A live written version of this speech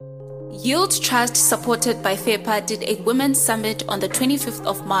Yield Trust, supported by FEPA, did a Women's Summit on the 25th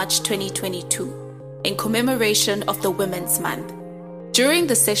of March 2022 in commemoration of the Women's Month. During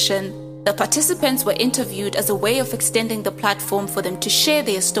the session, the participants were interviewed as a way of extending the platform for them to share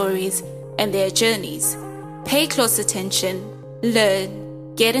their stories and their journeys. Pay close attention,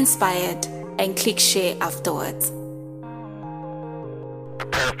 learn, get inspired, and click share afterwards.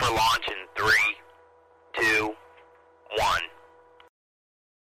 Prepare for launch in 3, 2, 1.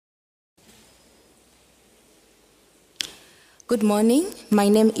 Good morning. My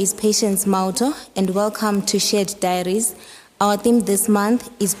name is Patience Mauto, and welcome to Shared Diaries. Our theme this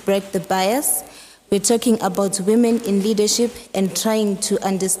month is Break the Bias. We're talking about women in leadership and trying to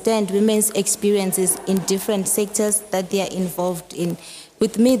understand women's experiences in different sectors that they are involved in.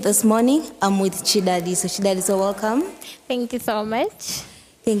 With me this morning, I'm with Chidadiso. Chidadiso, welcome. Thank you so much.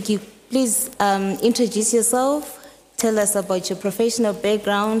 Thank you. Please introduce yourself. Tell us about your professional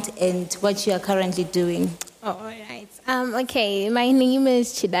background and what you are currently doing. All right. Okay, my name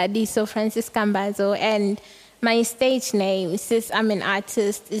is Chidadiso Francisca Mbazo, and my stage name, since I'm an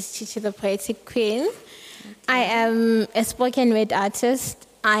artist, is Chichi the Poetic Queen. Okay. I am a spoken word artist.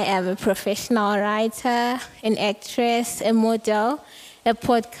 I am a professional writer, an actress, a model, a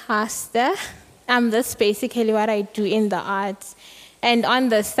podcaster. That's basically what I do in the arts. And on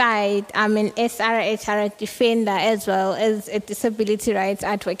the side, I'm an SRHR defender as well as a disability rights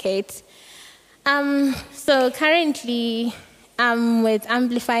advocate. So currently, I'm with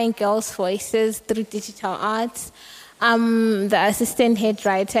Amplifying Girls' Voices through digital arts. I'm the assistant head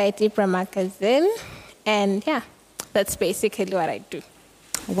writer at Ibra Magazine. And yeah, that's basically what I do.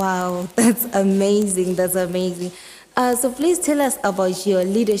 Wow, that's amazing. That's amazing. So please tell us about your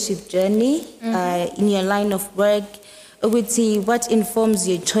leadership journey in your line of work. What informs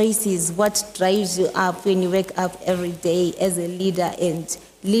your choices? What drives you up when you wake up every day as a leader and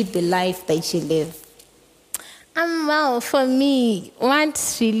lead the life that you live? Well, for me,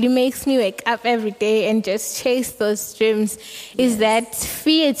 what really makes me wake up every day and just chase those dreams is that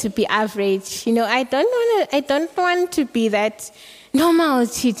fear to be average. You know, I don't want to be that normal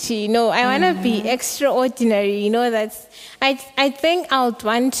Chichi. No, I want to be extraordinary. You know, I think I would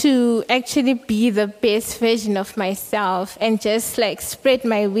want to actually be the best version of myself and just like spread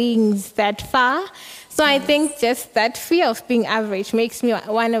my wings that far. So I think just that fear of being average makes me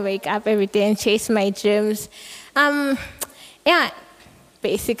want to wake up every day and chase my dreams. Yeah,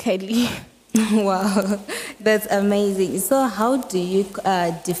 basically. Wow, that's amazing. So how do you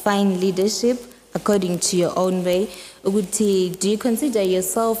define leadership according to your own way? Do you consider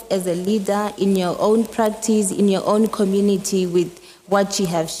yourself as a leader in your own practice, in your own community with what you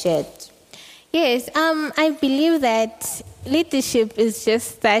have shared? Yes, I believe that leadership is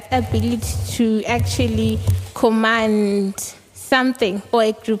just that ability to actually command something or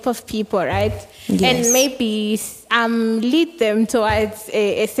a group of people, right? Yes. And maybe lead them towards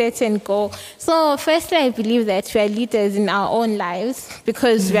a certain goal. So firstly, I believe that we are leaders in our own lives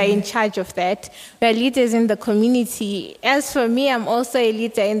because we are in charge of that. We are leaders in the community. As for me, I'm also a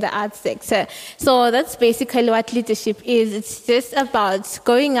leader in the arts sector. So that's basically what leadership is. It's just about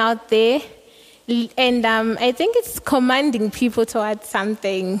going out there and I think it's commanding people towards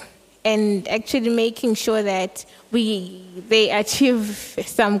something and actually making sure that they achieve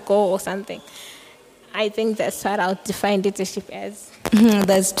some goal or something. I think that's what I'll define leadership as.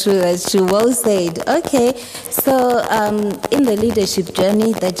 That's true. Well said. Okay, so in the leadership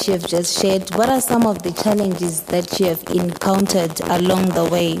journey that you have just shared, what are some of the challenges that you have encountered along the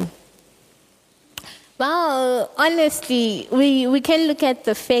way? Well, honestly, we can look at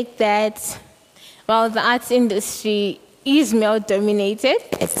the fact that, well, the arts industry is male-dominated.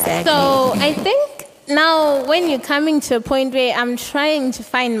 Exactly. So I think now, when you're coming to a point where I'm trying to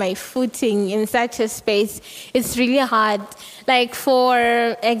find my footing in such a space, it's really hard. Like,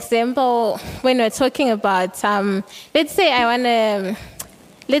 for example, when we're talking about, let's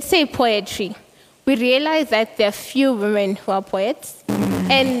say poetry, we realize that there are few women who are poets.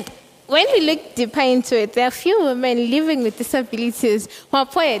 And when we look deeper into it, there are few women living with disabilities who are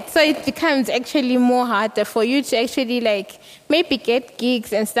poets. So it becomes actually more harder for you to actually maybe get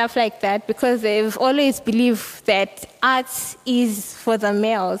gigs and stuff like that because they've always believed that arts is for the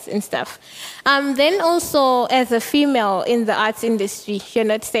males and stuff. Then also, as a female in the arts industry, you're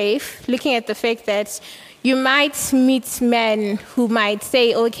not safe. Looking at the fact that you might meet men who might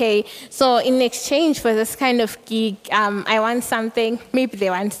say, okay, so in exchange for this kind of gig, I want something. Maybe they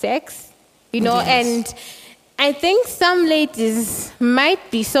want sex, you know. Yes. And I think some ladies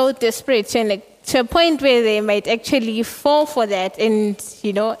might be so desperate and to a point where they might actually fall for that and,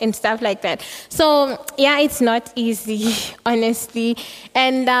 and stuff like that. So, yeah, it's not easy, honestly.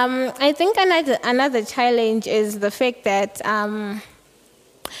 And I think another challenge is the fact that,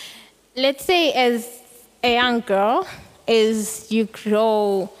 let's say as a young girl, as you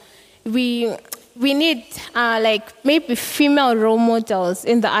grow, we need maybe female role models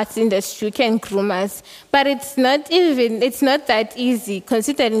in the arts industry who can groom us. But it's not that easy,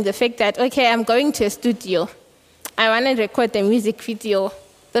 considering the fact that, okay, I'm going to a studio. I want to record a music video.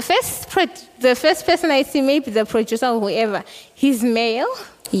 The first person I see, maybe the producer or whoever, he's male.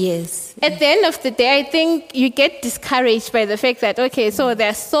 Yes. At the end of the day, I think you get discouraged by the fact that, okay, so there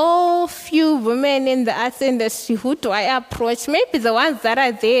are so few women in the arts industry. Who do I approach? Maybe the ones that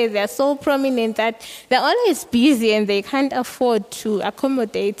are there, they're so prominent that they're always busy and they can't afford to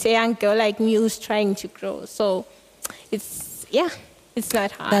accommodate a young girl like me who's trying to grow. So it's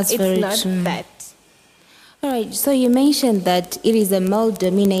not hard. That's very true. That. All right, so you mentioned that it is a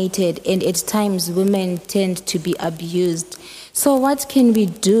male-dominated and at times women tend to be abused. So what can we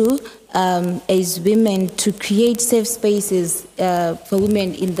do as women to create safe spaces for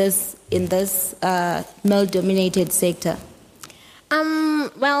women in this male-dominated sector?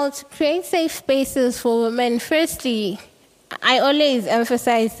 Well, to create safe spaces for women, firstly, I always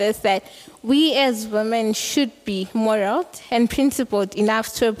emphasize this, that we as women should be moral and principled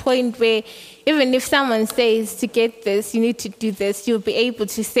enough to a point where even if someone says to get this, you need to do this, you'll be able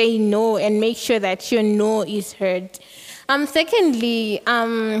to say no and make sure that your no is heard. Secondly,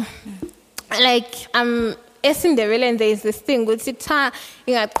 esiNdebeleni there is this thing ukuthi cha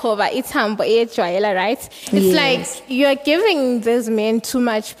ingaqhoba ithambo eyejwayela, right? It's like you're giving these men too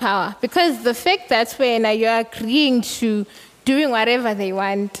much power, because the fact that when you're agreeing to doing whatever they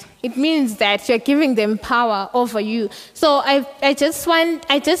want, it means that you're giving them power over you. So I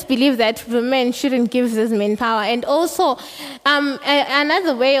just believe that women shouldn't give these men power. And also,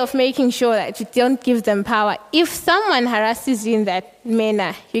 another way of making sure that you don't give them power, if someone harasses you in that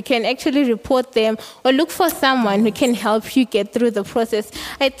manner, you can actually report them or look for someone who can help you get through the process.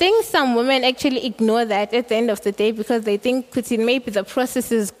 I think some women actually ignore that at the end of the day because they think maybe the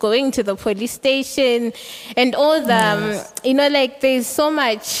process is going to the police station and all the, there's so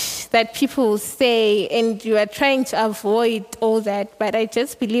much that people say and you are trying to avoid all that. But I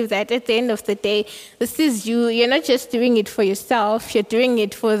just believe that at the end of the day, this is you. You're not just doing it for yourself. You're doing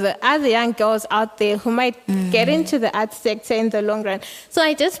it for the other young girls out there who might get into the arts sector in the long run. So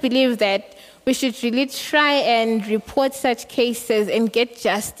I just believe that we should really try and report such cases and get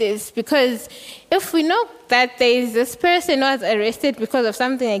justice, because if we know that there is this person who was arrested because of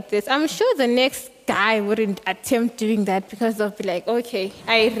something like this, I'm sure the next guy wouldn't attempt doing that because they'll be like, okay,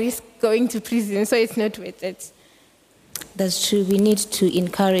 I risk going to prison, so it's not worth it. That's true. We need to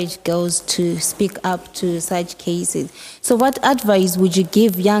encourage girls to speak up to such cases. So what advice would you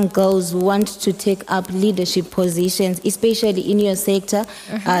give young girls who want to take up leadership positions, especially in your sector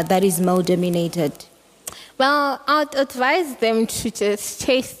that is male-dominated? Well, I'd advise them to just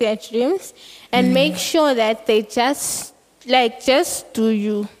chase their dreams and make sure that they just do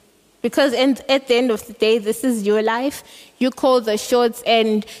you. Because at the end of the day, this is your life. You call the shots,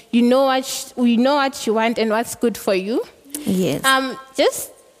 and you know what you want and what's good for you. Yes.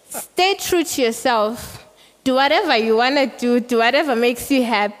 Just stay true to yourself. Do whatever you want to do. Do whatever makes you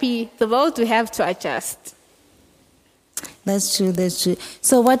happy. The world will have to adjust. That's true. That's true.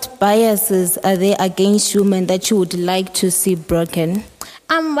 So, what biases are there against women that you would like to see broken?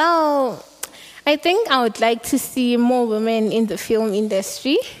 Well, I think I would like to see more women in the film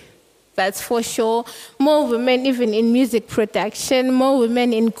industry. That's for sure. More women even in music production, more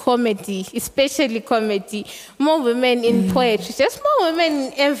women in comedy, especially comedy, more women in poetry, just more women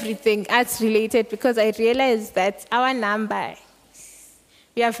in everything arts related, because I realize that our number,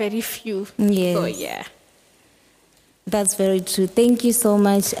 we are very few. Yes. So, yeah. That's very true. Thank you so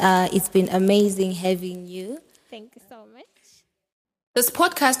much. It's been amazing having you. Thank you so much. This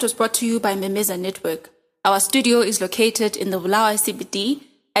podcast was brought to you by Memeza Network. Our studio is located in the Bulawayo CBD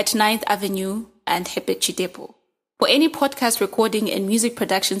at 9th Avenue and Hepechi Depot. For any podcast recording and music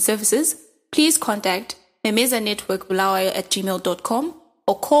production services, please contact Memeza Network Bulawayo at gmail.com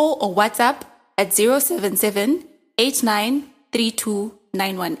or call or WhatsApp at 077 8932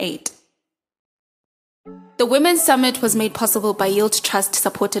 918. The Women's Summit was made possible by Yield Trust,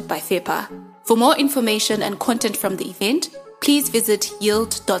 supported by FEPA. For more information and content from the event, please visit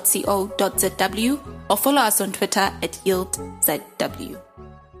yield.co.zw or follow us on Twitter at YieldZW.